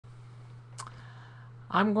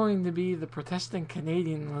I'm going to be the protesting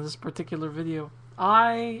Canadian in this particular video.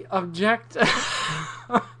 I object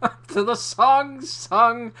to the songs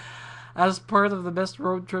sung as part of the best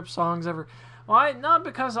road trip songs ever. Why? Not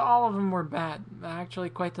because all of them were bad. Actually,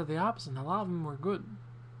 quite to the opposite. A lot of them were good.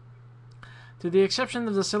 To the exception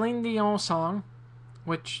of the Celine Dion song,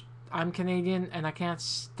 which I'm Canadian and I can't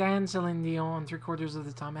stand Celine Dion 3/4 of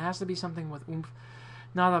the time. It has to be something with oomph,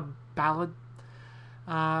 not a ballad.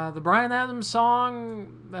 The Bryan Adams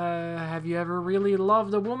song, Have You Ever Really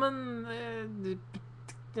Loved a Woman?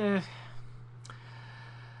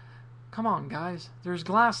 Come on, guys. There's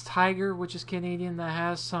Glass Tiger, which is Canadian, that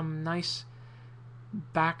has some nice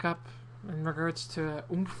backup in regards to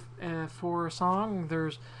oomph for a song.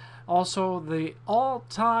 There's also the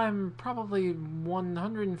all-time, probably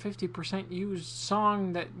 150% used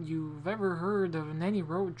song that you've ever heard of in any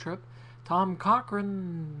road trip. Tom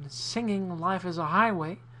Cochrane singing Life is a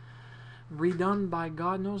Highway, redone by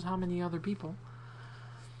God knows how many other people.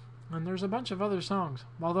 And there's a bunch of other songs.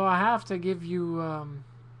 Although I have to give you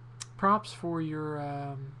props for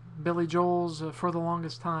your Billy Joel's For the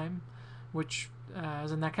Longest Time, which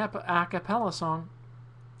as an a cappella song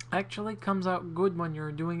actually comes out good when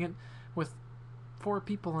you're doing it with 4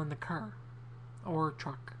 people in the car or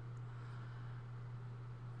truck.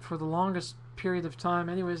 For the longest period of time,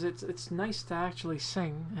 anyways, it's nice to actually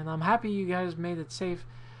sing, and I'm happy you guys made it safe.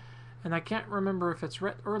 And I can't remember if it's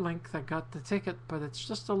Rhett or Link that got the ticket, but it's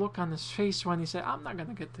just a look on his face when he said, I'm not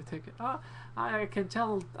gonna get the ticket. I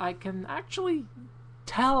can actually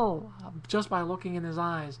tell just by looking in his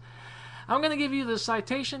eyes. I'm gonna give you the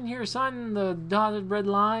citation here, son, the dotted red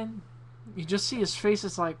line. You just see his face,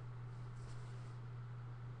 it's like,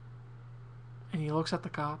 and he looks at the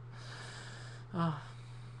cop.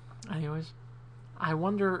 Anyways, I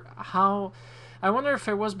wonder if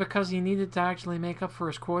it was because he needed to actually make up for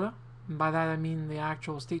his quota. And by that I mean the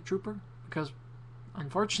actual state trooper, because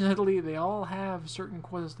unfortunately they all have certain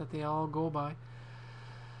quotas that they all go by,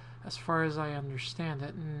 as far as I understand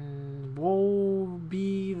it. And woe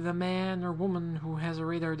be the man or woman who has a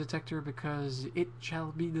radar detector, because it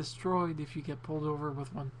shall be destroyed if you get pulled over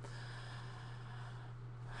with one.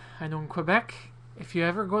 I know in Quebec, if you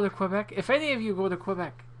ever go to Quebec, if any of you go to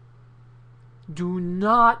Quebec, do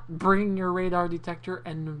not bring your radar detector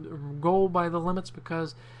and go by the limits,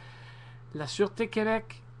 because La Sûreté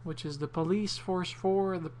Québec, which is the police force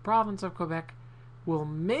for the province of Quebec, will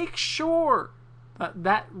make sure that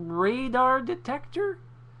that radar detector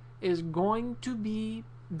is going to be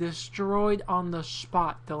destroyed on the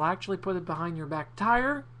spot. They'll actually put it behind your back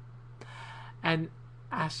tire and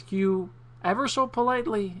ask you ever so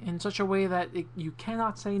politely, in such a way that you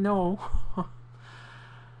cannot say no,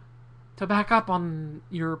 to back up on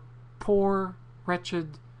your poor,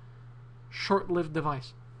 wretched, short-lived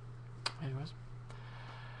device. Anyways,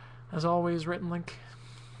 as always, Written Link,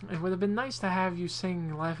 it would have been nice to have you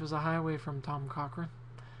sing Life is a Highway from Tom Cochrane,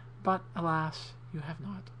 but alas, you have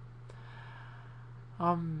not.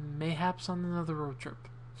 Mayhaps on another road trip.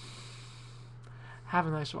 Have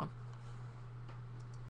a nice one.